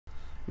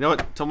You know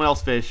what? Someone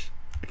else fish.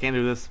 I can't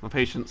do this. My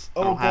patience.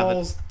 I Oh, don't have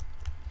balls. it.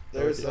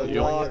 There's a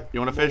You lot.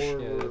 want to fish? more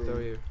Yeah, room. throw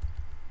you.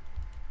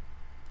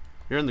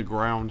 You're in the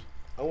ground.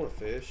 I want to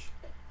fish.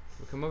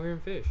 Well, come over here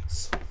and fish.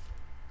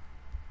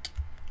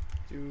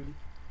 Dude,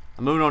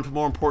 I'm moving on to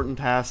more important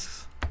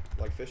tasks,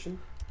 like fishing?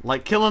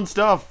 like killing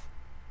stuff.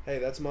 Hey,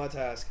 that's my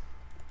task.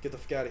 Get the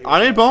fuck out of here.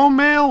 I need bone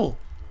meal.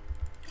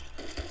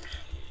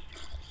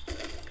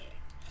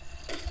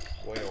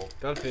 Well,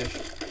 Got a fish.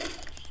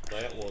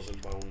 that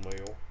wasn't bone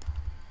meal.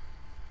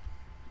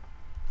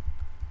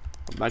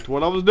 Back to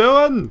what I was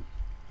doing.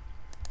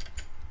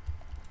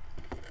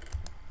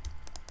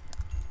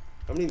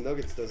 How many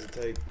nuggets does it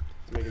take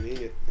to make an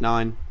ingot?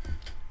 9.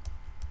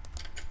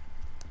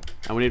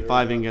 And we need There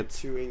 5 got ingots.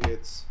 2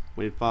 ingots.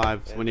 We need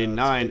 5. So we and, need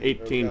 9, 10 or we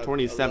 18, got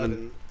 27,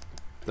 11.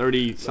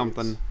 30 nuggets.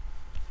 something.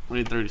 We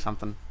need 30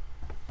 something.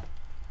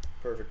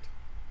 Perfect.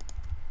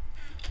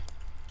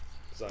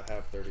 Because I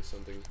have 30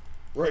 something.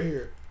 Right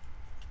here.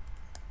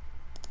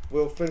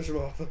 We'll finish him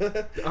off.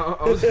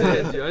 I was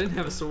dead, dude. I didn't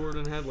have a sword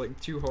and had like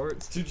 2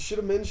 hearts. Dude, you should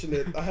have mentioned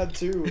it. I had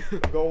 2. A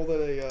gold and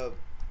a,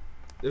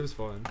 It was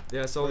fun.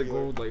 Yeah, I saw the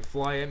Regular. gold like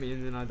fly at me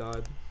and then I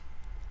died.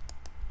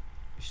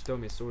 You should throw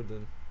me a sword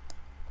then.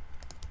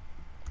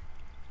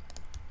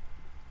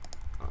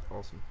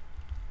 Awesome.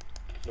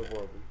 no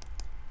problem.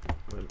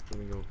 Let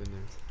me go up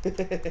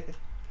in there.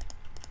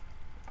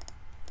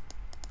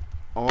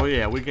 Oh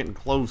yeah, we're getting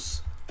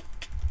close.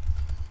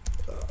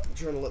 I'm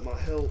trying to let my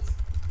health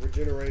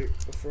regenerate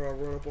before I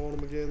run up on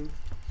him again.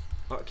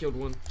 Oh, I killed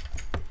one.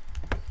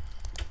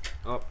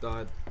 Oh,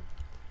 died.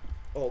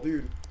 Oh,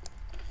 dude.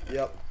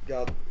 Yep,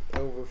 got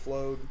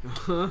overflowed.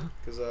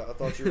 Because I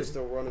thought you were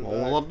still running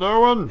What back.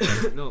 was I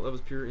doing? No, that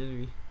was pure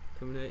enemy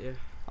coming at you.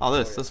 Oh,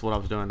 this. yeah. This is what I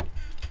was doing.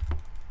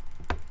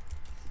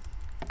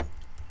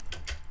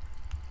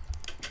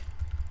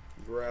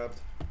 Grabbed.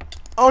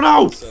 Oh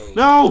no! So,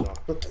 No!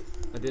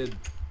 I did.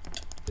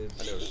 I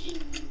noticed.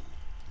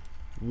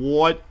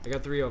 What? I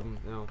got 3 of them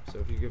now, so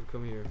if you give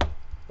come here.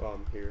 Oh,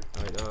 I'm here.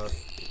 Alright,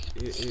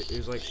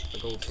 here's like a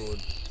gold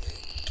sword.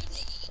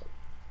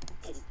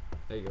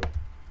 There you go.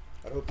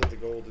 I hope that the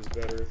gold is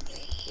better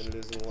than it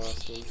is in the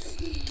last one.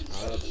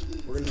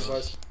 We're gonna do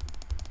vice.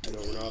 No,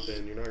 we're not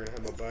then. You're not gonna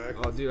have my back.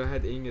 Oh, dude, I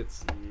had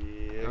ingots.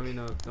 Yeah. I mean,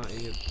 not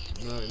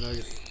ingots. No,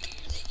 nuggets.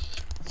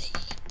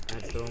 I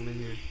had to throw them in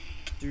here.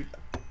 Dude,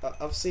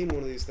 I've seen one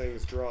of these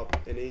things drop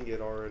an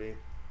ingot already.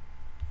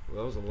 Well,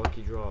 that was a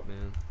lucky drop,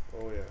 man.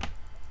 Oh, yeah.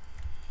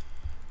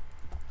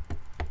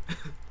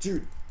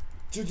 Dude.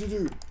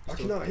 I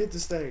cannot hit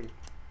this thing.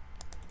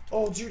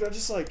 Oh, dude, I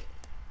just like...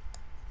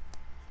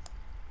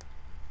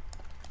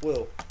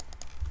 Will.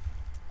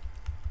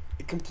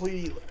 It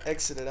completely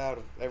exited out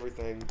of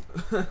everything.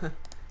 Your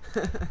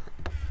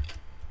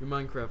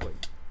Minecraft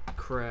like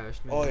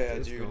crashed, man. Oh, yeah,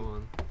 it's dude.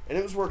 gone. And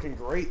it was working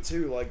great,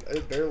 too. Like,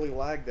 it barely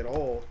lagged at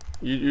all.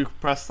 You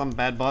pressed some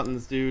bad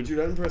buttons, dude. Dude,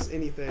 I didn't press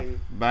anything.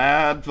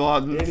 Bad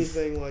buttons.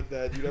 Anything like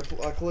that. Dude,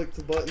 I clicked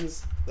the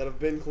buttons that I've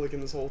been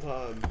clicking this whole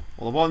time.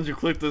 Well, the ones you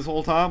clicked this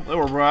whole time, they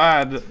were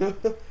bad.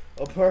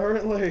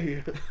 Apparently.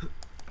 You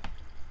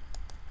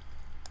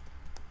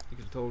could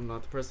have told him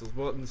not to press those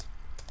buttons.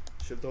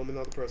 Should have told me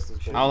not to press this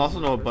I button. also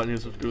know what button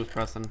he was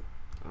pressing.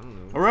 I don't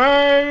know.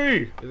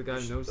 Hooray! You're the guy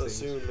who knows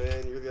Assume, things.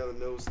 man. You're the guy that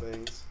knows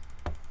things.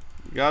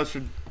 You guys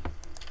should,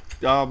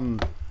 I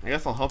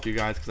guess I'll help you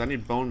guys, because I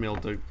need bone meal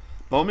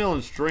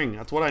and string.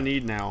 That's what I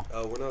need now.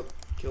 We're not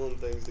killing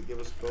things that give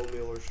us bone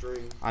meal or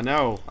string. I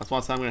know. That's why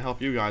I'm going to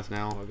help you guys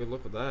now. Oh, good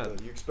luck with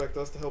that. You expect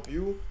us to help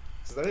you?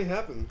 Cause that ain't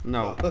happened.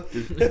 No.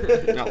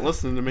 You're not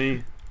listening to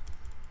me.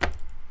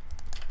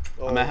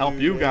 Oh, I'm going to help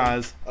dude, you man.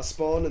 guys. I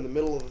spawned in the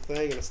middle of the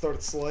thing and I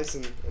started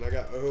slicing and I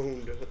got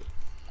owned.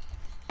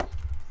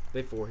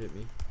 They 4 hit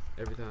me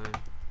every time.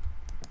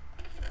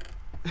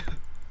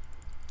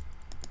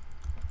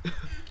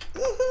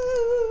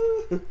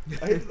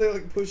 I hate that they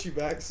like push you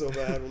back so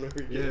bad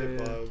whenever you get hit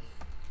by Yeah. them.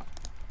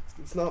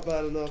 It's not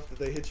bad enough that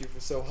they hit you for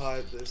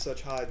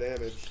such high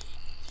damage.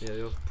 Yeah,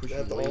 they'll push They you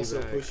have to way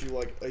also back. push you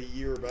like a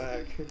year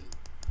back.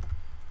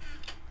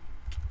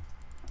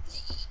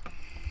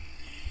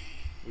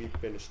 We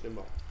finished him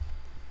off.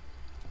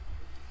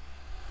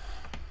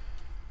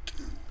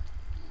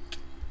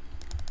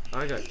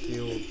 I got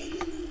killed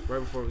right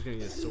before I was gonna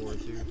get a sword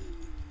too.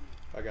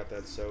 I got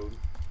that sewed.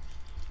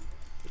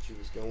 That you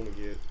was going to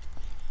get.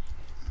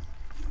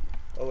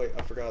 Oh wait,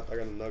 I forgot. I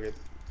got a nugget.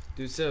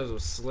 Dude said I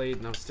was slayed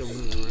and I was still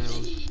moving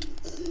around.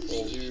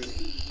 Oh dude.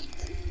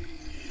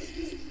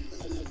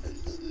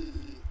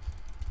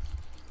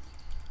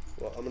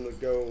 Well, I'm gonna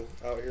go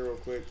out here real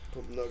quick,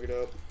 put the nugget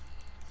up.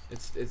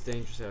 It's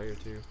dangerous out here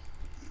too.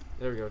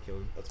 There we go, killed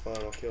him. That's fine,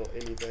 I'll kill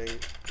anything.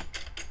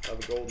 I have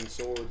a golden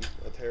sword,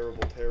 a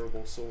terrible,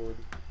 terrible sword.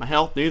 My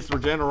health needs to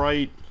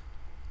regenerate.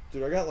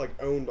 Dude, I got like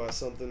owned by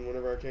something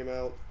whenever I came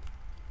out.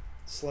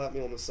 Slapped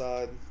me on the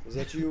side. Was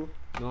that you?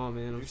 No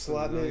man, You I'm just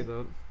slapped me? up.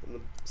 On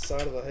the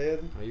side of the head?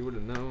 Oh, you would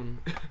have known.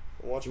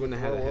 Watch You me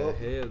wouldn't have had throw a up.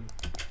 head.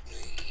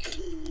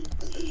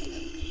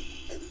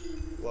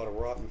 A lot of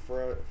rotten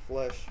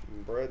flesh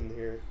and bread in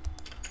here.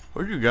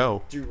 Where'd you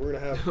go? Dude, we're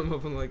gonna have I'm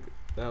up on like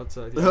the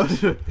outside. Oh,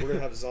 Yeah. we're gonna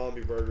have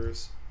zombie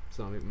burgers.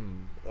 Zombie.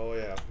 Oh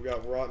yeah, we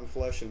got rotten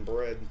flesh and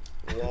bread,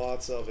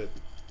 lots of it.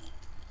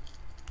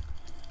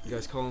 You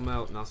guys call them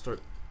out, and I'll start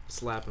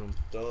slapping them.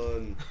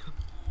 Done.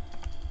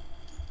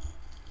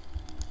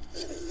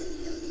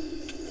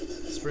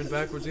 Sprint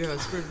backwards, yeah,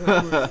 sprint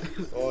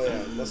backwards. Oh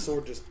yeah, my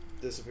sword just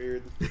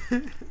disappeared.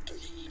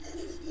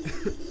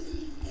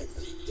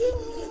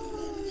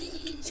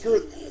 Screw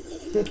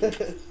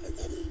it.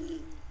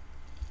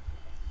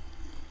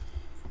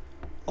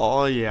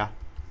 Oh yeah.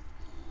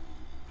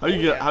 How'd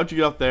you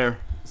get up there?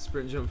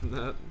 Sprint jump from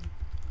that.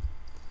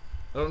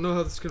 I don't know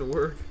how this is gonna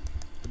work.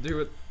 But do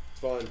it. It's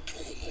fine.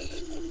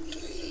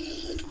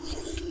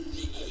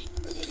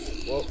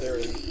 Well, there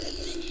it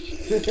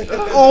is.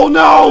 Oh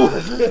no!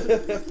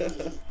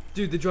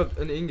 Dude, they dropped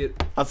an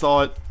ingot. I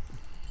saw it.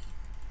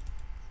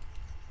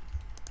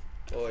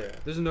 Oh yeah.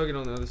 There's a nugget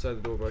on the other side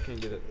of the door, but I can't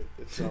get it.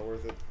 It's not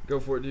worth it. Go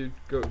for it, dude.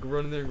 Go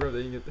run in there and grab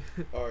the ingot.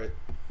 Alright.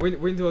 Wait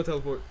until I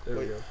teleport. There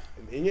we Wait. go.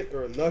 An ingot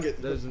or a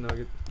nugget? There's a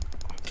nugget.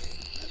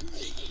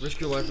 Risk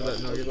your life for that I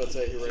was nugget. about to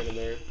say he ran in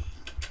there.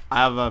 I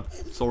have a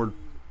sword.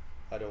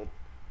 I don't.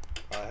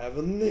 I have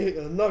a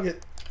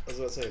nugget. I was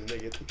about to say a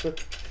nugget.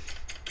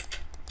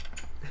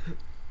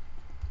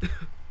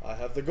 I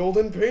have the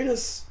golden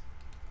penis.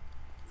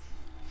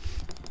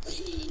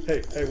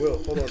 Hey, Will,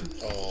 hold on.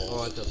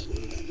 Oh, I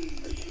teleported.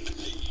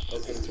 I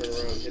was gonna turn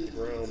around and hit the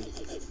ground.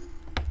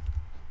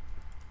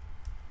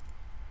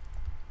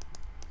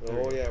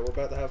 Oh yeah, we're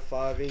about to have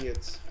 5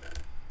 ingots.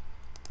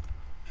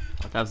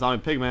 Like that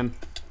zombie pigman.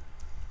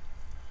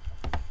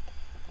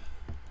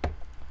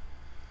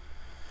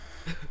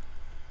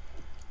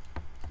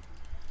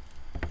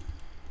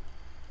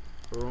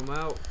 Throw him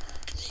out.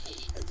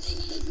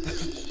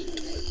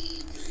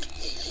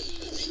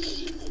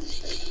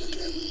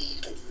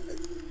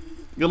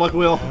 Good luck,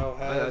 Will. Now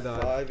I have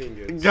died. 5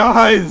 ingots.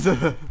 Guys!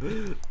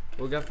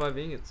 We got 5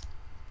 ingots.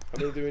 How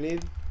many do we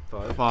need?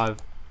 5. 5.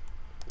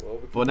 Well, we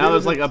can But now do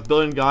there's it. like a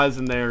billion guys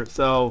in there,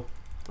 so...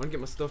 I want to get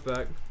my stuff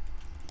back.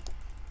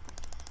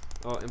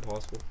 Oh,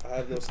 impossible. I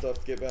have no stuff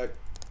to get back.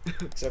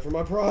 Except for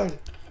my pride.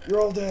 You're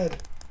all dead.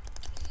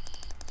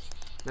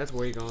 That's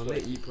way gone.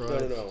 They eat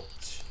pride. No.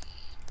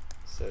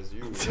 Says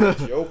you. It's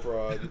your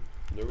pride.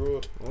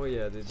 Nigga. Oh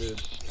yeah, they did.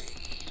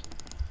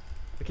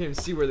 I can't even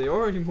see where they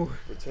are anymore.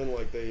 Pretend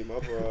like they eat my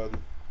pride.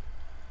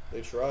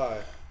 They try.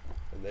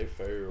 And they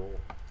fail.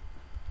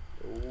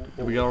 Oh,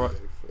 Here we go, right?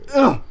 they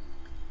fail. Ugh!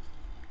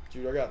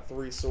 Dude, I got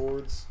 3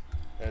 swords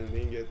and an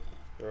ingot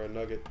or a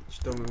nugget.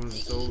 Just throw me one of the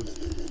swords.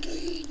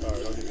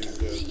 Alright, I'll give you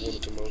the one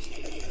with the most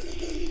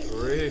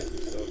 3.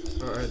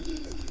 stuff. Alright.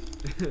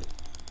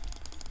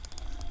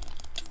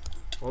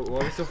 Why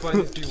are we still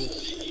fighting these people?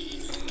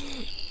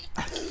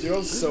 Dude,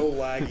 I'm so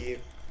laggy.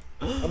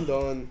 I'm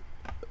done.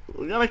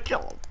 We gotta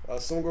kill him.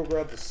 Someone go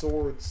grab the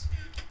swords.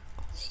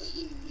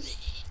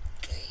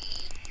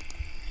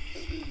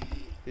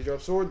 He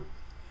dropped sword?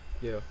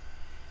 Yeah.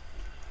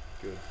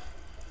 Good.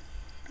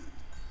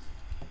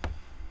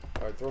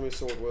 Alright, throw me a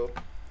sword, Will.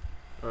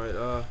 Alright, you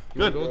want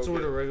Good. gold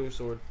sword Okay. or regular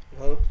sword?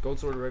 Huh? Gold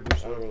sword or regular I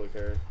sword? don't really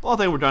care. Well, I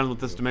think we're done with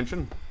this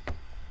dimension.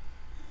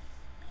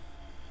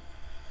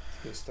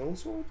 A stone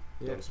sword?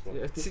 Yeah. That was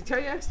Yeah. See, tell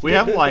you asked. We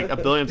have like a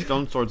billion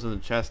stone swords in the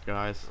chest,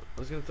 guys. I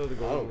was gonna throw the I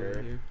gold don't one in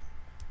care. here.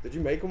 Did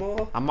you make them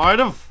all? I might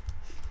have.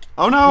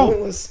 Oh no!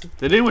 Pointless.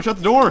 They didn't even shut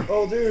the door.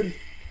 Oh, dude.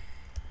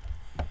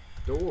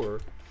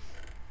 Door.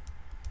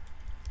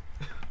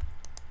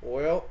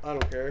 Well, I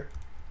don't care.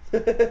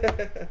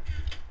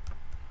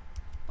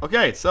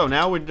 Okay, so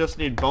now we just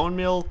need bone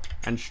meal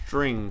and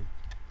string.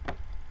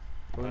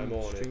 What are I'm we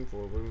on string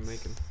for? What are we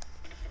making?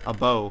 A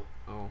bow.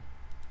 Oh.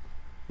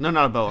 No,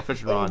 not a bow, a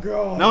fishing Oh, rod.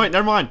 God. No, wait,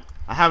 never mind.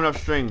 I have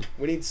enough string.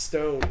 We need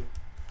stone.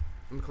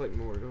 I'm gonna collect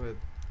more. Go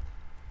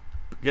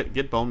ahead.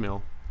 Get bone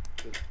meal.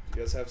 You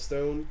guys have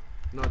stone?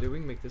 No, dude, we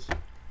can make this.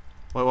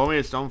 Wait, what do we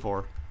need stone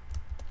for?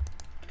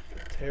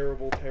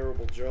 Terrible,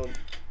 terrible jump.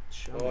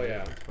 Oh,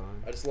 yeah. That's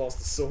fine. I just lost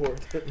the sword.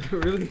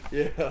 Really?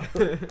 Yeah.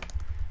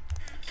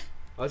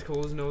 That's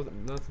cool. There's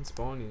nothing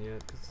spawning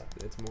yet because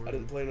it's more. I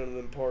didn't play none of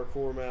them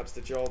parkour maps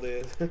that y'all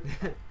did.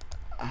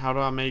 How do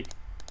I make...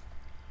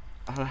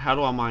 How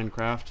do I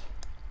Minecraft?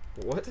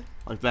 What?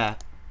 Like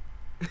that.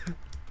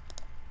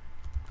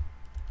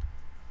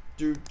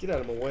 Dude, get out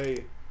of my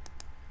way.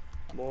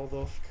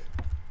 Motherfucker.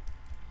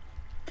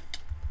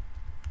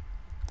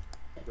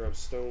 Grab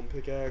stone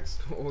pickaxe.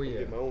 Oh I'll yeah.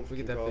 Get my own We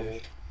get freaking that cobble.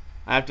 fish.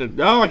 I have to...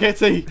 No, I can't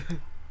see.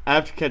 I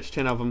have to catch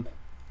 10 of them.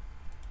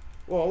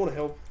 Well, I want to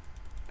help.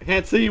 I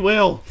can't see,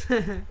 Will.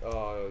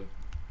 How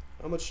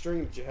much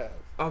string did you have?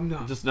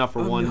 No. Just enough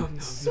for one. No.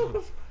 Son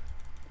of-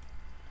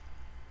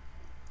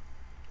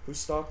 Who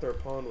stocked our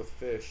pond with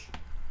fish?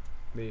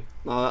 Me.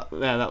 No,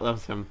 that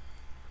was him.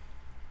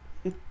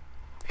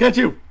 Catch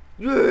you!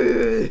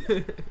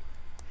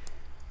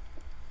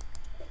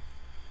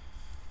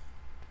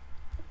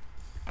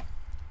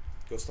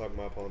 Go stock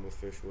my pond with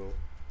fish, Will.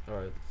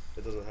 Alright.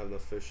 It doesn't have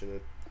enough fish in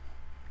it.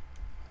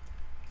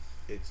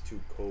 It's too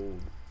cold.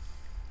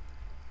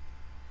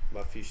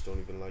 My fish don't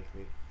even like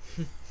me.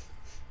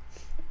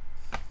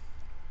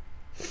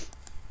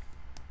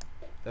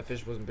 That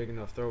fish wasn't big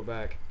enough. Throw it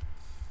back.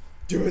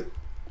 Do it.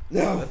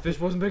 No. That fish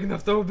wasn't big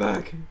enough. Throw it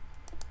back.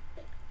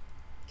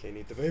 Can't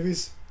eat the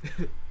babies.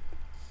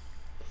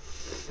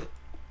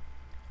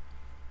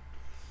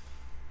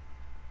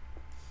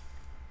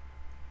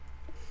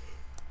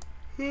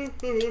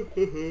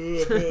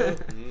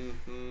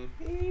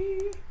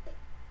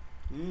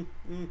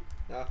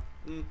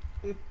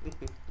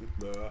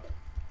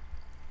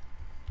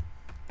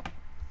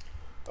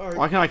 Alright,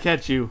 Why can't I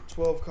catch you?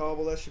 12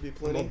 cobble, that should be I'm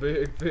plenty. a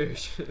big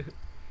fish.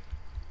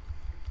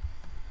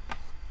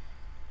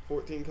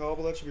 14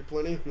 cobble, that should be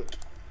plenty.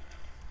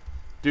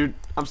 Dude,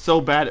 I'm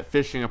so bad at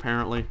fishing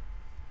apparently.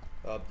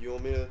 You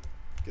want me to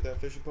get that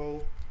fishing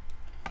pole?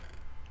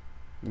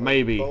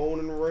 Maybe. Born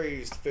and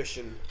raised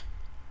fishing.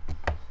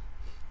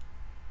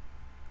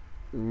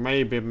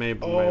 Maybe.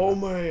 Oh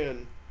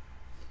man.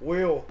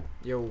 Will.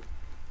 Yo.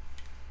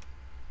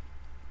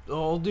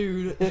 Oh,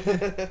 dude.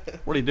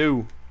 What'd he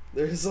do?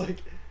 There's like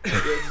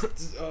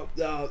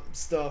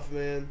stuff,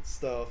 man.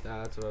 Stuff.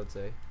 Nah, that's what I'd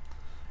say. You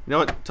know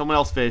what? Someone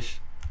else fish.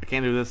 I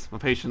can't do this. My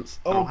patience.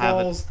 I Oh, don't have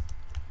balls.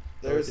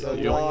 There's a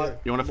You- lot.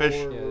 You want to fish?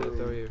 more Yeah, they'll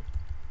throw room. you.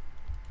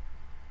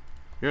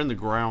 You're in the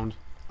ground.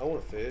 I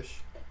want to fish.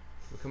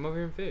 Well, come over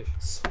here and fish.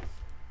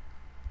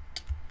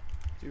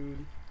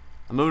 Dude,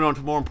 I'm moving on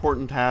to more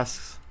important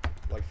tasks,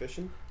 like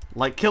fishing?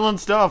 like killing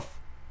stuff.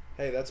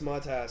 Hey, that's my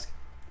task.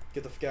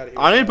 Get the fuck out of here.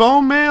 I need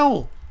bone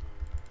meal.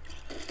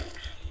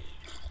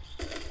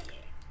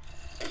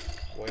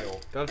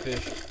 Well, Got a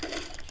fish.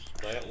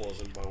 that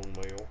wasn't bone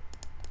meal.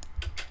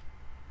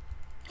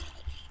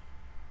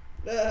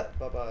 Ah,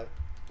 bye-bye.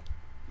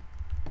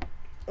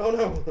 Oh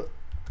no.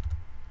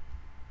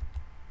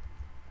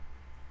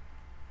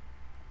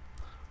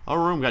 Our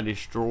room got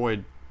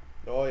destroyed.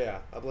 Oh yeah,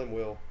 I blame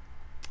Will.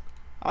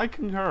 I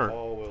concur.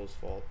 All Will's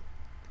fault.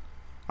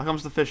 How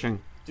comes the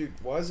fishing? Dude,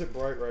 why is it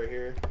bright right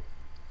here?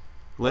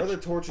 Why are there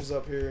Glitch? torches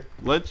up here?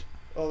 Glitch?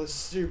 Oh, this is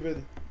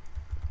stupid.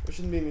 There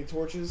shouldn't be any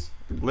torches.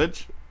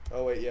 Glitch?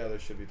 Oh wait, yeah, there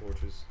should be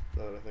torches.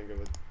 Now that I think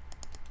of it.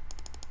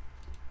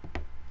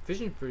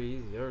 Fishing's pretty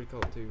easy. I already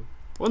caught 2.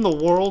 What in the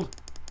world?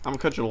 I'm gonna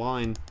cut your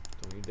line.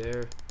 Don't you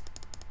dare.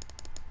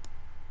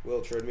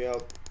 Will, trade me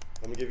out.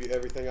 I'm gonna give you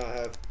everything I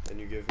have, and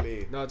you give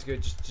me. No, it's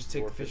good. Just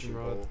take More the fishing fishing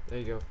rod. pole. There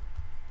you go.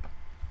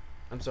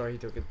 I'm sorry he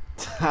took it.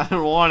 I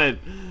don't want it.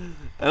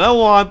 I don't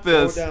want Throw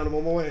it this. down, I'm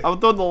on my way. I'm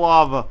throwing the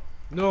lava.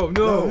 No.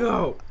 No.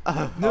 No.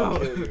 I'll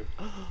kill you.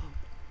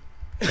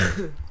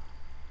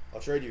 I'll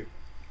trade you.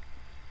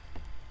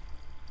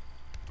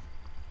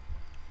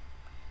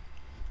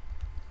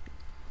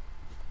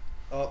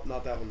 Oh,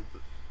 not that one.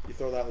 You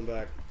throw that one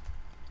back.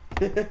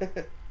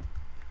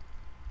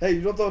 Hey,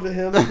 you don't throw it to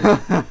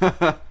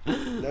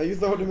him. No, you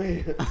throw it to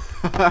me.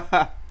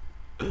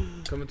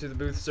 Coming to the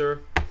booth, sir.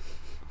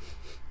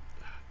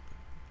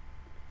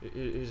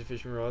 Here's a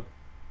fishing rod.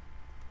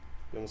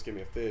 You almost gave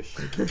me a fish.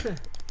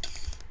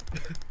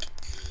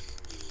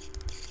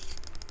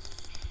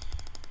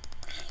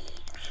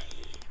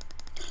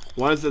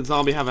 Why does that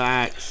zombie have an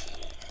axe?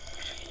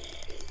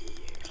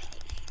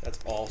 That's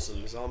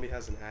awesome. The zombie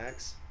has an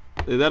axe.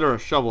 Is that or a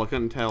shovel? I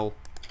couldn't tell.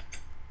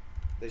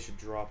 They should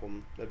drop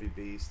them. That'd be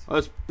beast.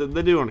 Oh,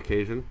 they do on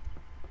occasion.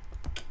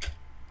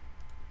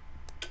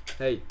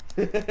 Hey,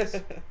 you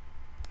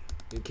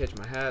catch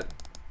my hat,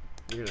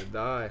 you're gonna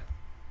die.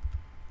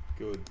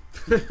 Good.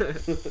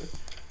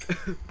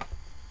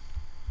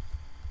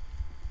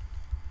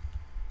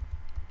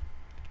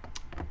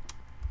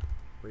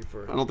 Wait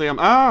for it. I don't think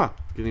I'm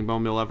getting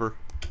bone meal ever.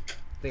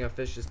 I think I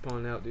fished this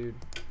pond out, dude.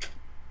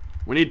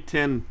 We need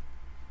 10.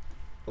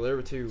 Well, there were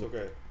It's 2.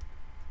 okay.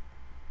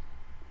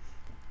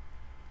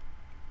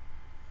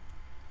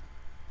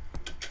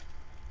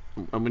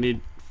 And we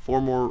need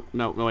 4 more.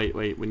 No,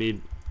 wait. We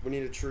need. We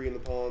need a tree in the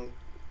pond.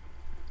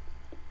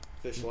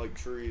 Fish like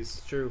trees.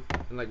 It's true.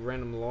 And like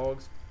random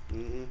logs.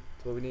 Mm-hmm.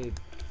 That's what we need.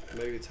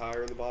 Maybe a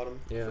tire in the bottom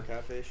Yeah. for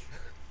catfish.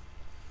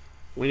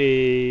 We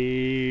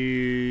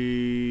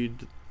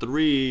need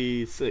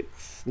 3,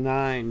 6,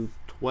 9,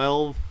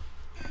 12.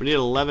 We need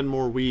 11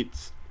 more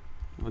wheats.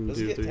 1, Does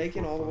 2, it get 3,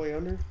 taken 4, all the 5. way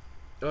under?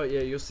 Oh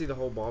yeah, you'll see the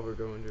whole bobber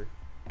go under.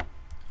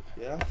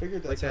 Yeah, I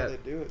figured Like that's how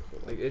that. they do it.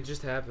 But Like it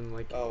just happened.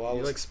 Like Oh, I you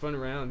was- like spun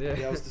around. Yeah.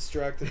 yeah, I was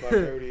distracted by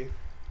Cody.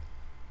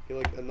 He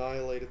like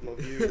annihilated my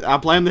view. I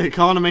blame the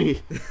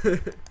economy.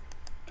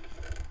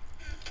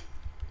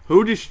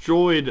 Who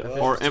destroyed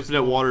Well, our it's just infinite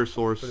small. water Put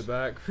source? it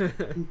back.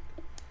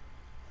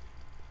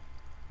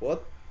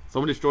 What?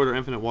 Someone destroyed our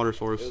infinite water It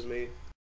source. was me.